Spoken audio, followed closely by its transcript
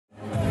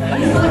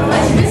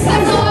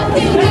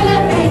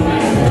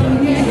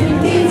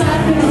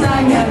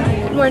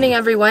morning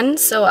everyone.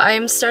 So I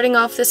am starting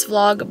off this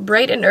vlog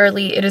bright and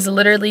early. It is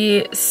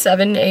literally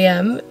 7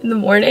 a.m. in the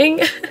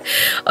morning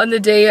on the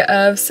day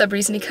of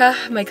Sabri's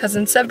Nikkah, my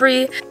cousin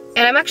Sabri.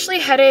 And I'm actually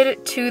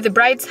headed to the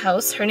bride's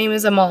house. Her name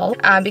is Amal,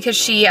 because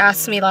she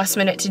asked me last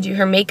minute to do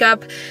her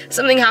makeup.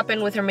 Something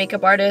happened with her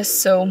makeup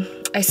artist, so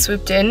I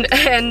swooped in.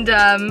 And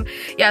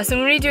yeah, so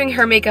I'm gonna be doing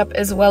her makeup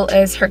as well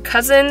as her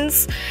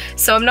cousin's.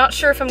 So I'm not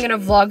sure if I'm gonna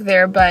vlog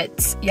there,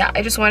 but yeah,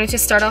 I just wanted to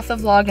start off the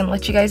vlog and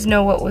let you guys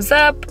know what was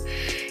up.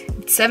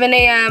 It's 7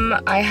 a.m.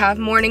 I have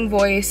morning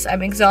voice.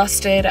 I'm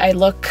exhausted. I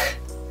look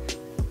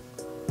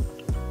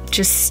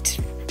just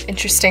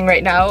interesting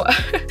right now.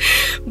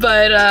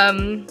 But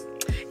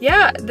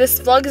yeah, this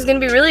vlog is gonna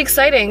be really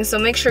exciting, so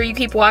make sure you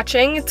keep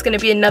watching. It's gonna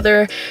be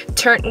another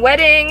turnt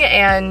wedding,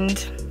 and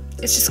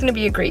it's just gonna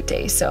be a great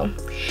day, so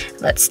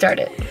let's start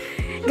it.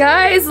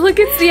 Guys, look,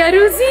 it's the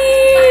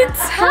Aruzit!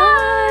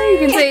 Hi!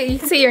 You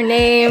can say your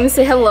name,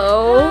 say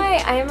hello. Hi,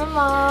 I am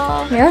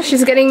Amal. Yeah,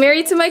 she's getting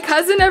married to my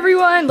cousin,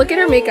 everyone. Look at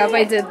her makeup,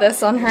 I did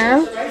this on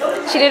her.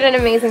 She did an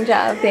amazing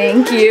job.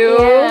 Thank you.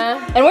 Yeah.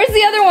 And where's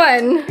the other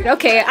one?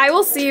 Okay, I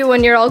will see you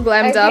when you're all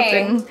glammed up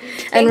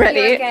and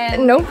ready.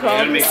 No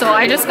problem. So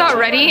I just got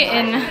ready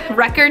in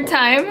record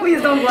time.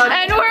 Please don't vlog.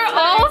 And we're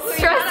all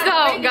stressed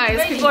out,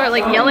 guys. People are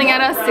like yelling at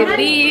us to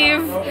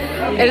leave.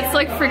 And it's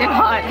like freaking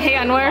hot. Hey,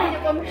 Anwar.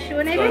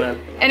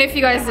 And if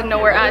you guys didn't know,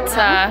 we're at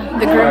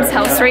the groom's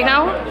house right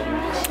now.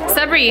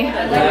 Sabri,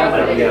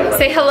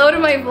 say hello to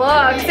my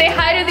vlog. Say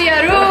hi to the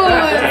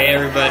Aruz. Hey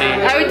everybody.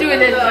 I would do it,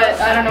 but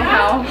I don't know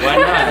how. Why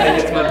not?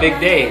 It's my big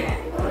day.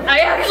 I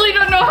actually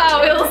don't know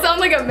how. It'll sound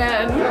like a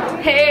man.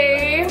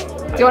 Hey.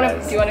 Do you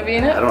want to be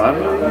in it? I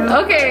don't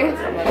know. Okay.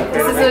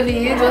 This is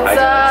Avid. What's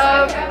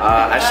up?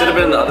 I should have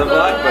been in the other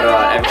vlog, but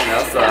everyone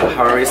else,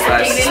 Harari /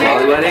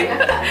 Smalley wedding,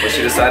 but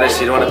she decided she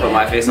didn't want to put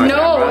my face on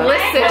camera. No,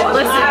 listen.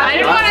 I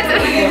didn't want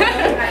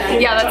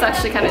to. Yeah, that's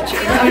actually kind of true.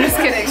 I'm just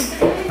kidding.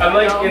 I'm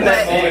like in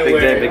that moment. Big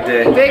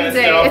day. Big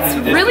day. It's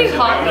really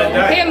hot.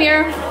 Hey,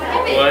 Amir.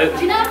 What?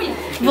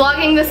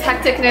 Vlogging this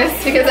hecticness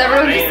because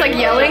everyone's just like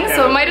yelling,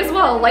 so it might as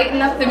well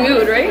lighten up the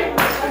mood, right?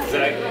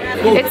 Exactly.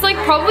 It's like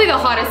probably the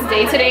hottest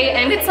day today,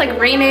 and it's like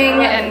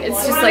raining, and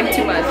it's just like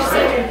too much.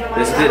 So.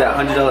 Basically, that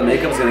 $100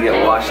 makeup is gonna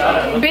get washed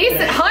out.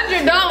 Basic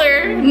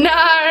 $100?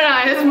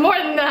 Nah, it's more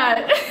than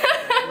that.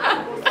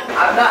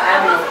 I'm not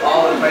adding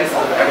all the prices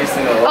of every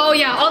single one. Oh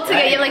yeah,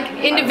 altogether, yeah, like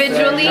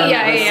individually,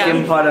 yeah.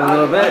 Skim pot a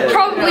little bit.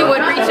 Probably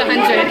would reach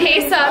 100.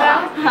 Hey,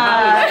 Sarah.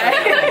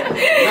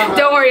 Hi.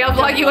 Don't worry, I'll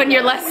vlog you when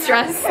you're less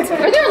stressed.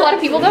 Are there a lot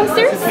of people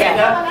downstairs?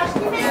 Yeah.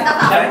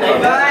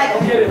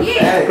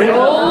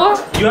 Oh.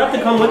 You have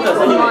to come with us.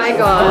 Oh my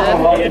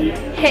god.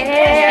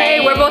 Hey,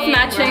 we're both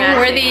matching.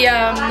 We're the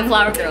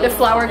flower girls. The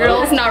flower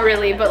girls, not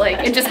really, but like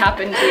it just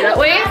happened to be that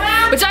way,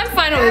 which I'm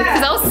fine with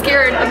because I was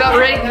scared about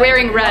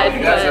wearing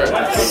red. But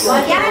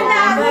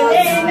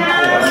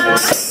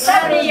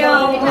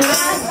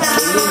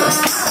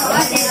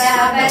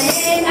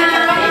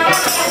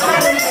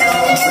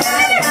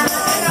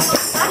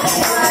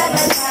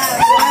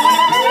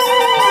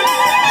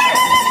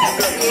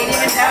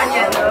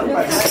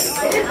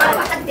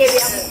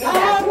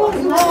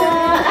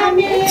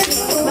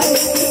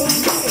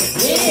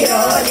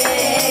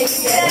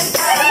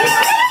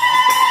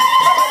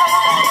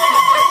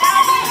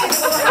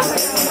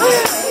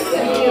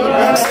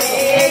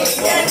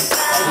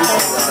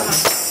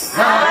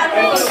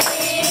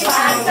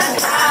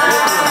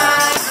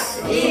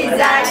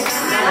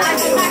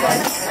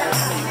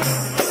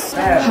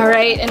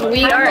alright, and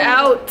we are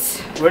out.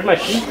 Where'd my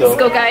shoes go? Let's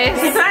go, guys.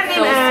 So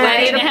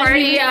ready to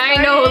party. I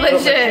know,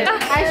 legit.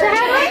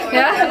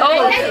 Yeah?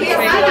 Oh.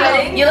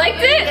 You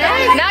liked it?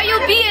 Now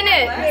you'll be in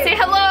it. Say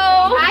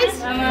hello.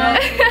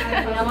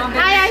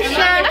 Hi,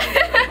 Aysha.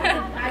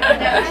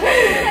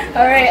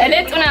 Alright, and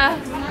it's Una.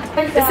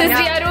 This is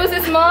the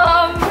Aruz's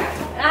mom.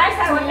 I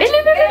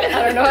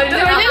don't know how to do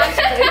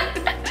it.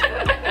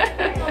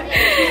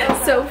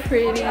 So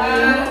pretty.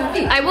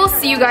 I will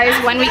see you guys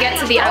when we get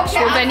to the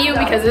actual venue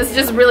because it's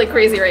just really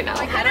crazy right now.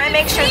 How do I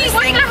make sure this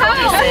thing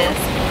focuses?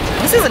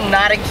 This is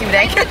not a cute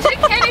angle. I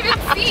can't even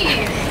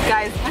see.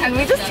 Guys, can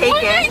we just take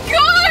it? Oh my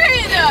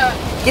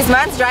god! This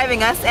man's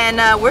driving us and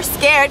we're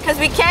scared because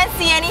we can't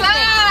see anything.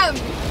 Sam!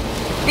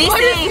 Be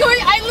What is safe.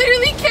 going? I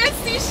literally can't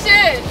see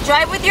shit.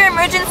 Drive with your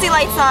emergency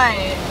lights on.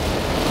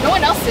 No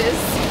one else is.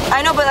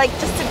 I know, but like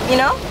just to, you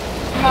know?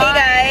 Hey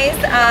guys,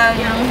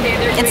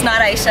 it's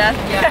not Aysha.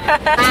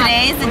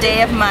 Today is the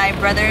day of my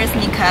brother's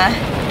Nikkah.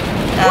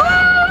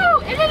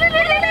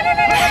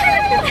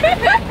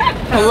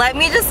 Let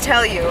me just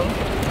tell you,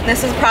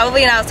 this is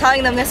probably, and I was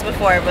telling them this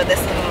before, but this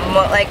is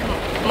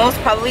most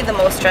probably the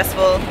most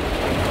stressful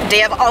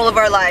day of all of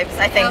our lives,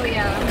 I think. Oh,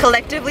 yeah.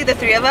 Collectively, the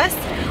three of us.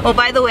 Oh,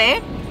 by the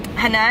way,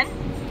 Hanan.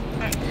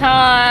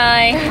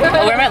 Hi.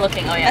 Oh, where am I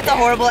looking? Oh yeah. That's a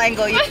horrible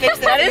angle. You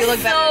fixed it so you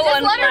look better. So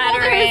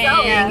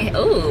unflattering.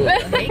 Ooh.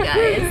 Hey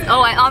guys.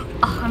 Oh,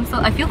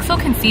 I feel so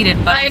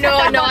conceited, but I know.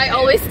 I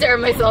always stare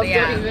at myself.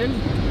 Yeah. Don't even.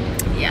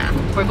 Yeah.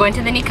 We're going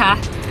to the Nikkah.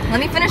 Let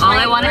me finish. All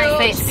I want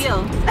is face.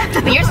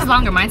 But yours is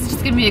longer. Mine's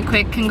just gonna be a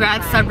quick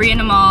congrats, Sabri and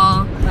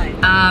Amal.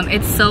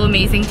 It's so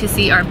amazing to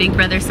see our big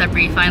brother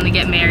Sabri finally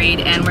get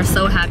married, and we're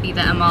so happy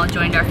that Amal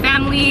joined our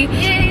family.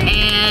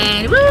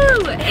 And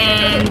woo!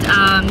 And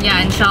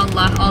yeah,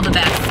 inshallah, all the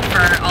best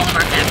for all of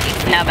our families.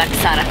 Now back to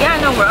Sarah. Yeah,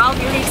 no, we're all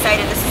really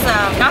excited. This is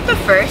not the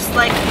first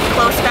like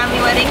close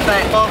family wedding, but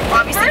well,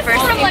 obviously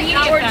first from like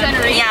our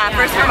generation. Yeah,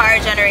 first from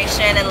our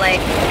generation, and like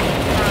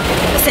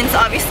since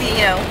obviously,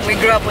 you know, we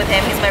grew up with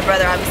him. He's my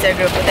brother, obviously I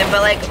grew up with him,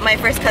 but like my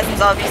first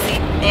cousins, obviously,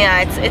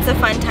 yeah, it's a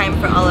fun time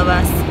for all of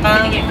us.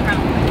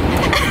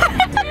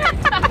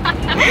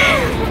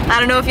 I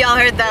don't know if y'all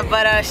heard that,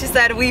 but she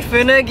said we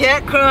finna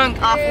get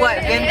crunk off what,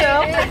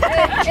 Vinto?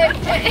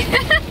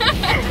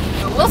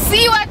 We'll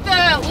see you at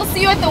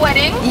the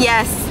wedding.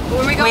 Yes.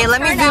 When we go wait,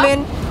 let me zoom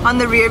in on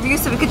the rear view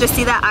so we could just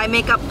see that eye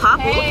makeup pop.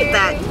 Hey. Look at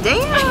that.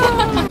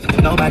 Damn.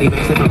 Nobody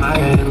makes it from my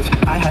ends.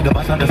 I had to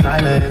bust on the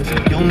silence.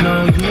 You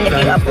know you if you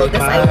upload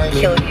this, I will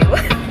kill you.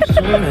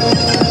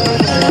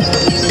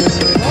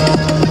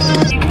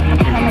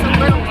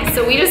 So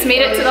we just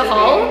made it to the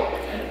hall,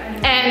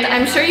 and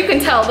I'm sure you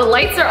can tell the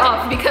lights are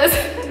off because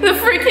the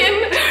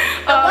freaking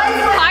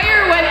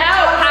fire went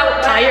out.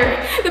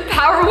 The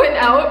power went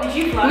out. Did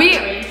you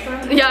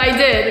Yeah, I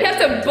did. We had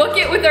to book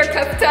it with our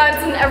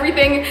kaftans and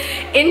everything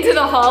into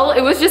the hall.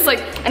 It was just like,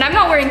 and I'm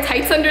not wearing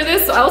tights under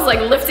this, so I was like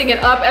lifting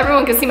it up.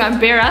 Everyone could see my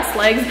bare ass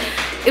legs.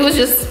 It was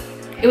just,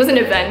 it was an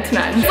event,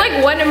 man. It's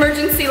like one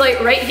emergency light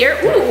right here.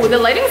 Ooh, the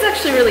lighting is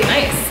actually really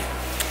nice.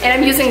 And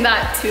I'm using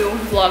that to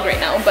vlog right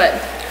now, but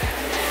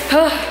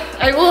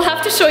I will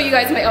have to show you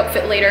guys my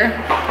outfit later.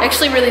 I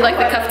actually really like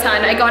the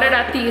kaftan. I got it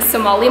at the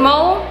Somali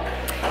Mall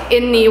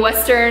in the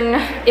western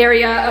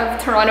area of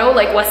Toronto,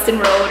 like Weston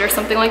Road or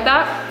something like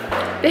that.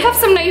 They have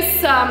some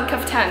nice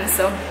kaftans,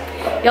 so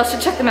y'all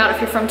should check them out if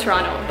you're from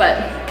Toronto.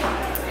 But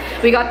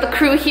we got the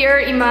crew here,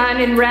 Iman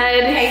in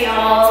red. Hey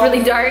y'all. It's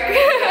really dark.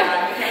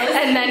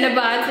 And then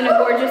Nabat's in a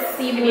gorgeous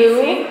sea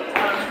blue.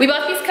 We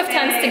bought these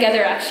kaftans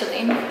together actually.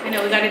 I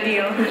know, we got a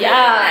deal.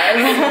 Yeah,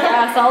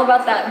 yeah, it's all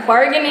about that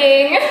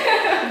bargaining.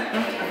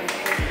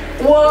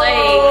 Whoa! Like,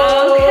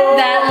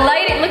 that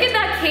lighting, look at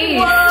that case.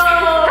 Whoa.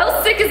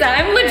 How sick is that?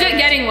 I'm legit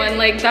getting one,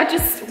 like that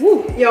just,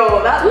 woo.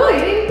 Yo, that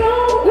lighting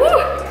though. Woo,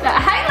 that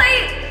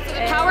highlight. So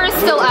the power is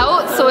still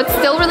out, so it's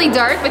still really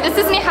dark, but this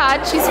is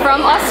Nihat, she's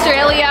from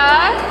Australia.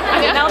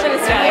 I'm in Melbourne,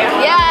 Australia.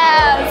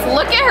 Yes,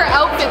 look at her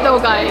outfit though,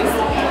 guys.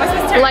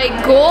 Like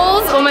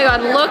goals, oh my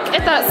god, look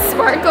at that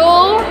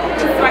sparkle.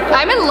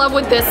 I'm in love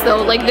with this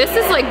though, like this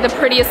is like the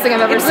prettiest thing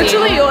I've ever seen. It's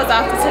literally yours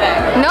after today.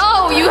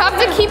 No, you have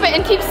to keep it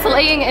and keep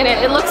slaying in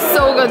it. It looks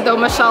so good though,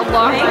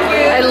 mashallah. Thank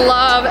you. I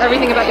love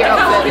everything about your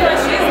outfit.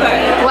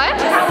 What?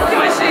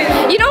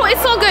 You know,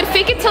 it's all good.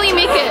 Fake it till you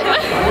make it.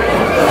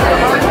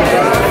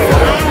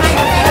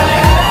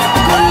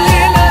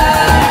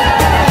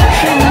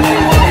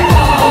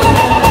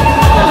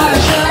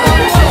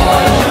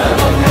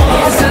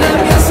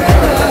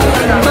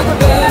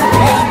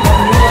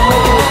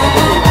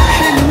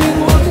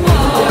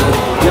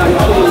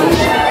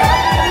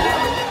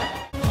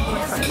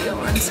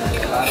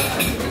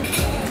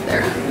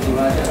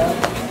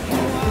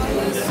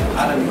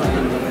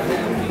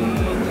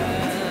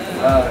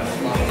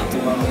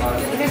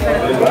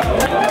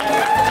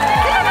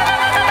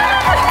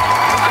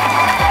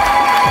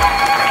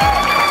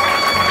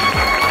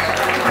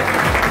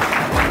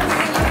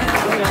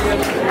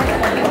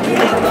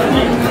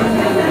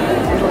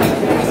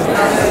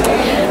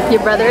 Your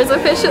brother is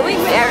officially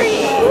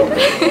married.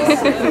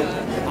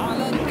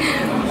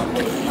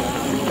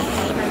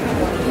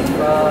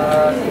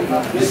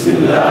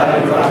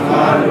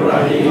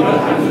 Bismillahirrahmanirrahim.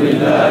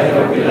 Alhamdulillahi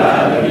rabbil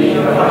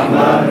alamin.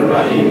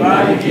 Arrahmanirrahim.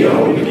 Maliki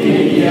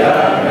yawmiddin.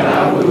 Iyyaka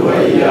na'budu wa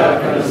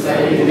iyyaka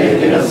nasta'in.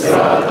 Ihdinas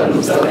siratal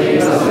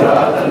mustaqim.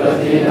 Siratal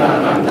ladzina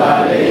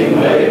an'amta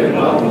 'alaihim ghairil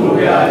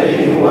maghdubi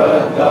 'alaihim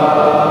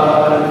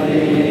waladdallin.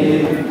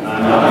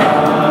 Amin.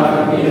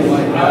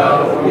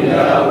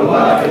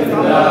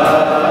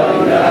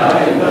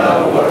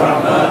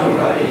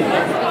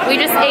 We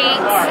just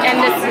ate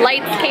and this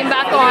lights came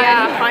back on.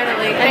 Yeah,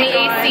 finally. And the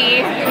AC.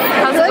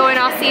 How's it going,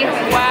 Aussie?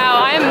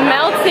 Wow, I'm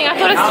melting. I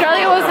thought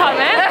Australia was hot,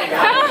 man.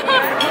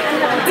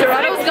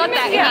 Toronto's got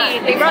that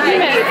heat. They brought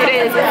humid.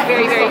 It is. It's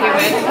very, very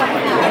humid.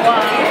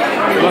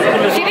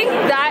 Wow. She thinks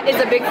that is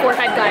a big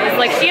forehead, guys.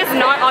 Like, she has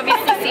not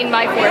obviously seen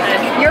my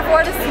forehead. Your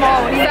forehead is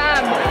small.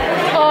 Sam.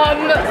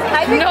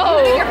 I think no.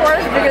 Your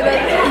forehead is bigger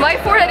than my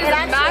forehead is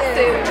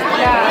massive.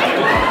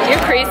 Yeah. You're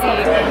crazy.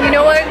 You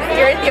know what?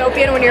 You're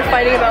Ethiopian when you're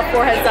fighting about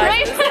forehead size.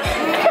 Right?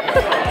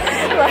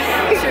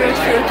 True.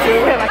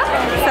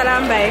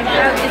 Salam bay.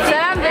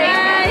 Salam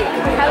bay.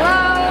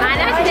 Hello.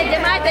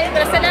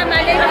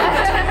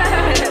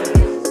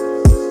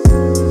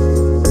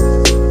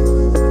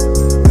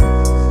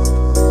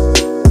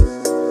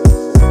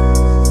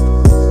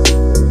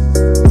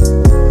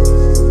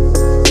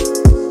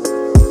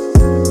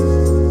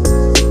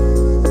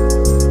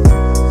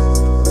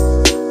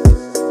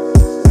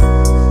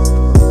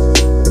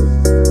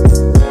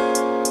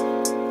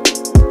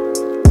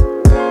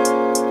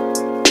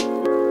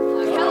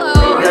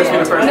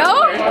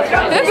 No?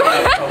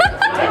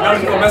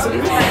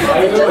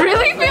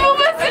 Really? People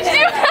messaged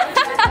you?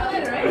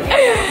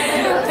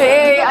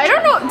 Hey, I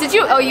don't know. Did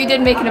you? Oh, you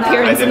did make an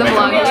appearance in the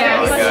vlog.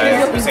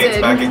 Yes, Hussein's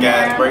back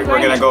again. We're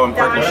gonna go in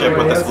partnership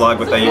with this vlog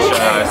with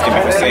Aysha. It's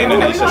gonna be Hussein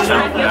and Aysha's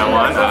channel from now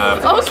on.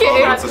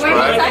 Okay.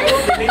 Subscribe.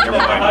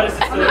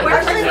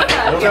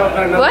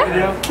 What?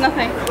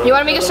 Nothing. You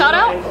want to make a shout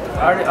out?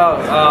 Shout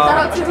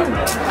out to who?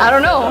 I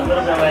don't know.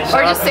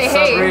 Or just say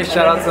hey. Sabri,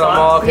 shout out to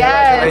Amal.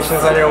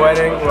 Congratulations on your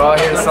wedding. We're all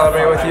here to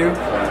celebrate with you.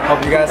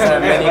 Hope you guys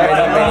have many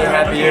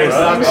happy years.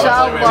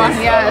 Inshallah,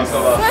 yes.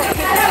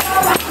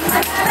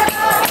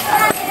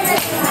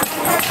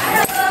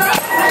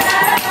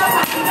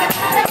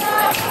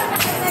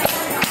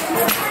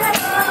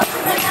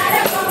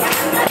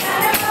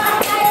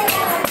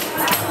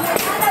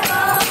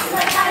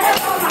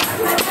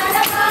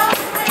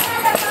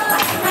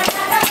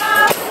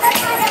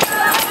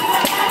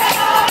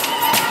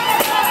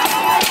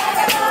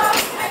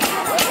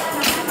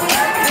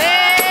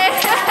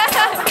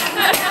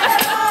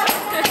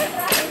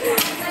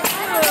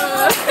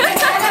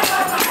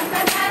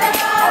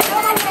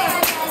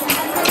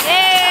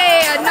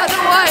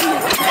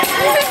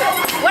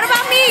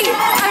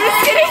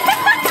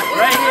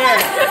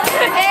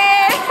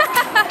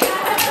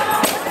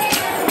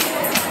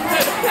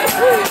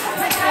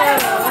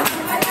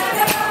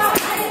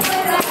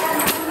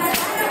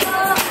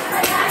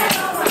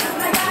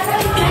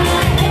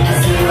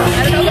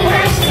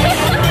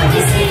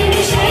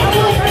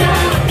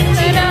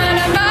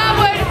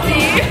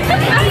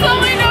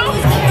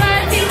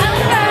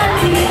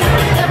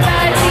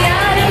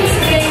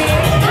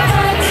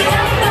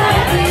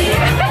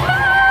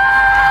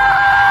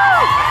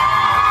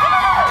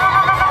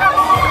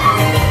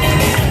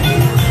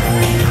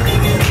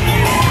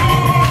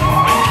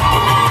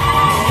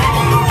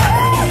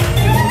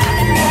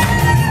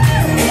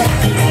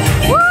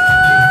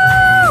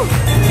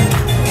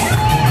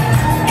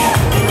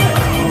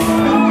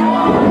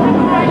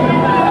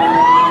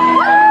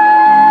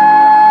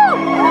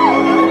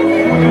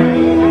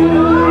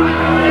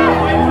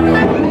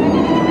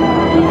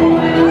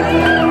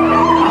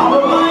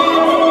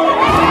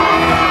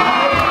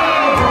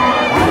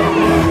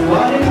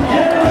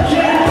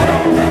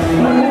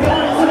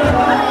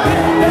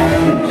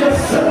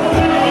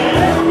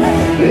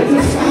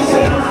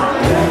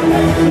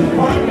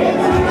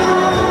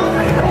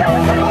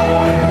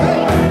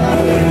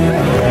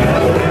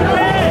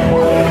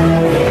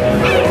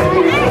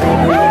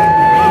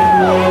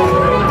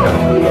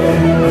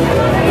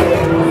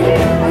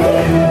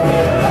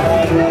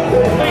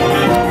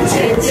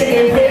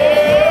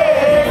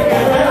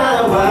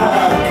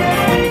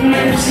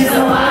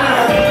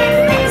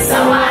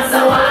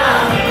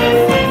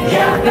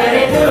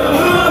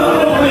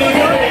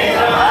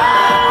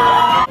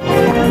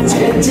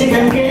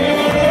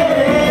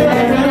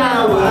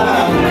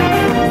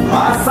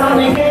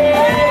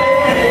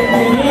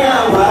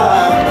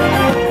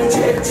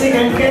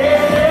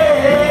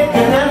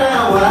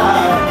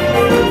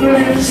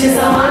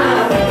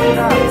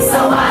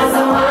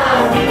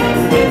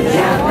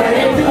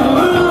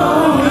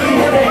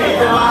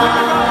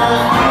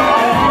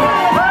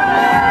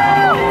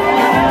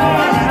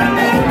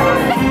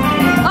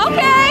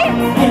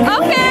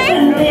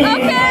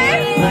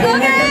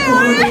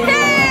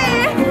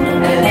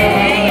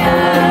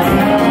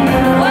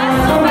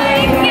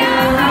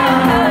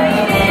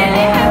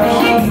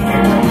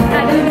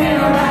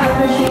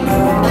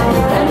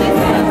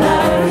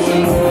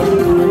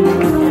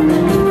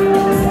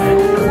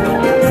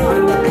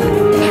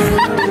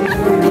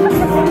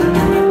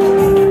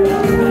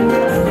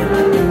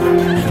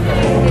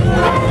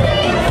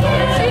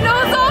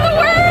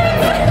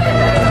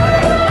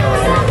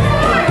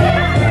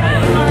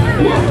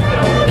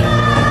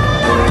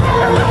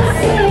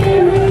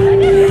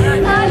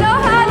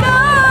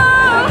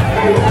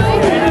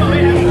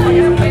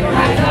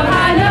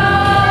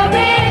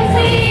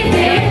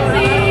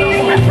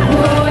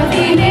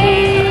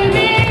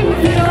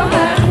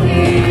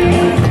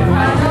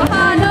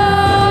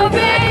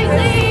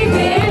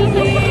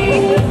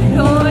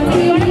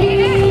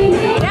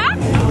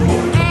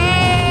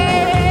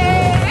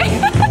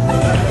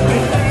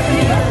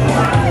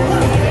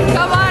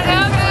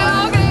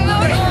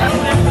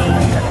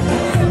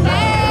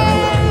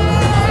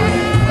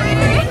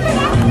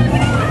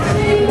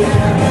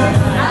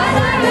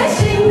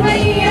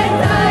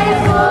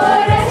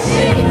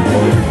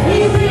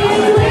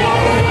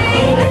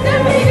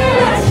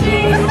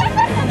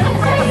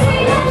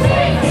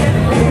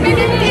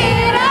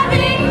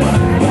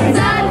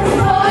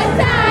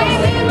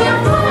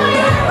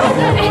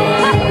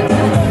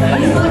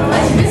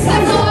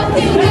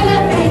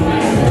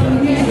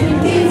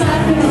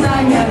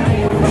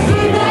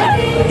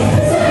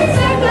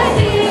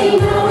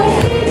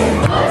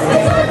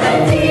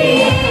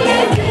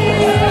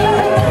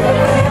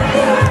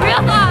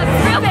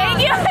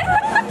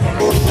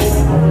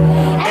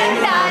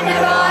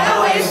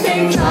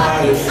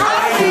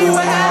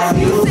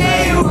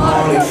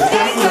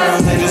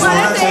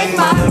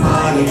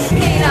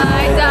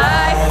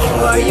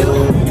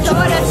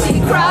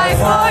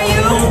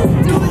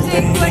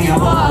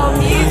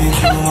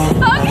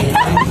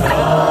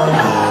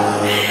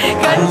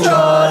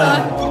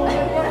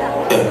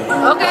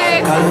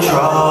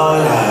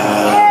 controller.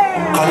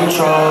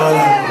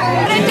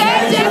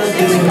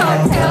 You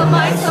can't tell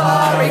my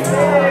story.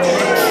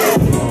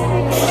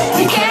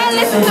 You can't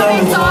listen to me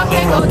talk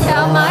and go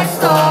tell my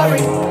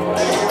story.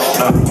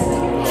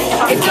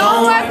 It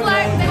don't work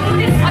like this.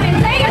 I've been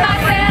playing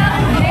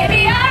myself. Maybe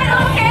I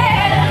don't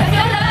care. Cause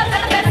your love's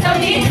the best of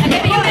me. And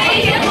maybe you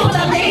make it full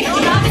of me. You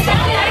got me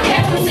sounding like a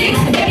music.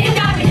 Maybe you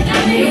got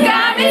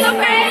me so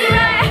crazy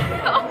right.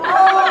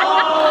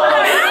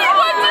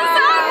 What just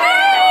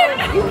happened?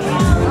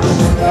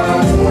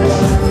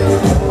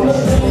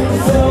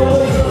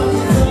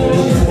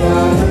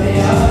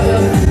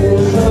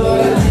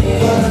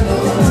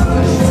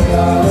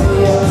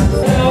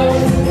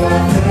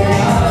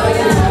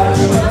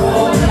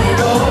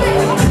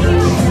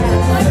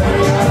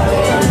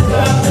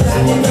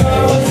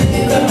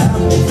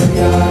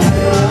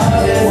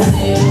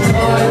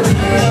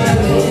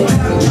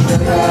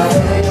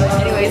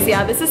 Anyways,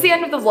 yeah, this is the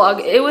end of the vlog.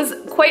 It was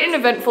quite an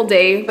eventful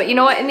day, but you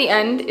know what, in the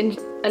end,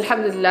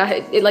 alhamdulillah,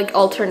 it like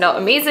all turned out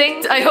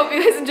amazing. I hope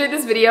you guys enjoyed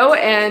this video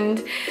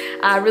and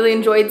really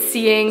enjoyed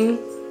seeing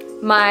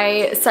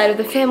my side of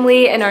the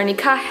family and our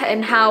nikah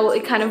and how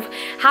it kind of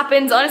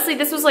happens. Honestly,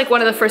 this was like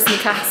one of the first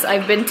nikahs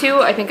I've been to.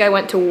 I think I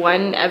went to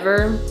one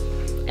ever.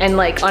 And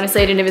like,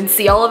 honestly, I didn't even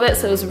see all of it.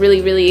 So it was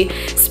really, really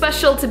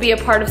special to be a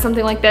part of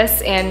something like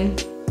this.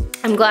 And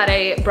I'm glad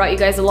I brought you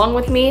guys along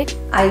with me.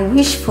 I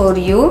wish for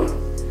you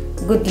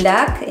good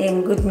luck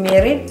and good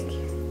marriage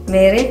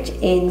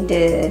and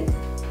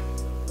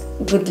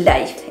good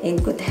life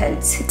and good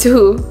health. To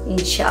who?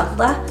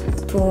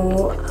 InshaAllah. To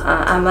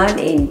Amal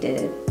and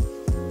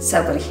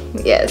Sabri.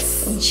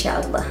 Yes.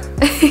 InshaAllah.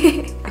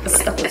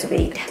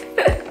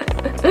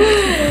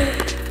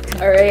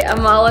 Alright,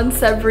 Amal and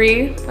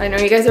Sabri, I know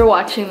you guys are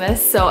watching this,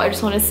 so I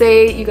just want to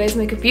say you guys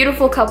make a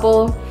beautiful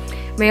couple.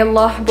 May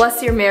Allah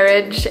bless your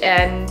marriage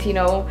and, you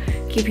know,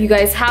 keep you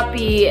guys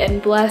happy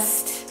and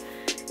blessed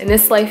in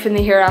this life and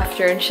the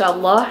hereafter,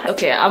 inshallah.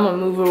 Okay, I'm gonna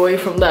move away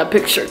from that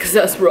picture because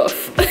that's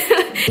rough.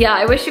 Yeah,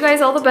 I wish you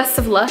guys all the best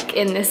of luck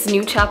in this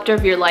new chapter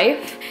of your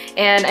life.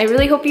 And I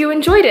really hope you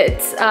enjoyed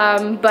it.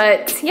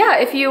 But yeah,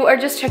 if you are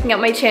just checking out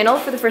my channel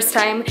for the first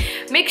time,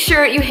 make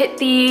sure you hit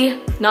the,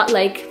 not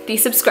like, the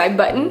subscribe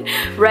button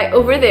right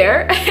over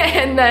there.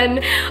 And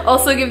then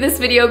also give this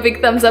video a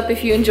big thumbs up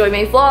if you enjoy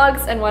my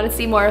vlogs and want to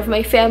see more of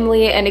my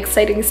family and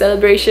exciting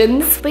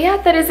celebrations. But yeah,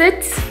 that is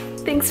it.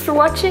 Thanks for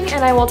watching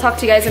and I will talk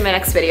to you guys in my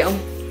next video.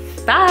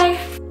 Bye!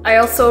 I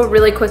also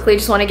really quickly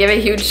just want to give a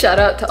huge shout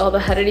out to all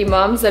the Harari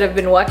moms that have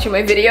been watching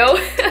my video.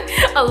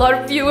 A lot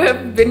of you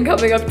have been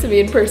coming up to me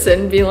in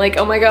person being like,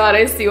 oh my god,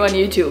 I see you on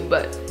YouTube,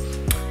 but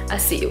I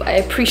see you. I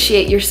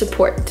appreciate your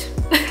support.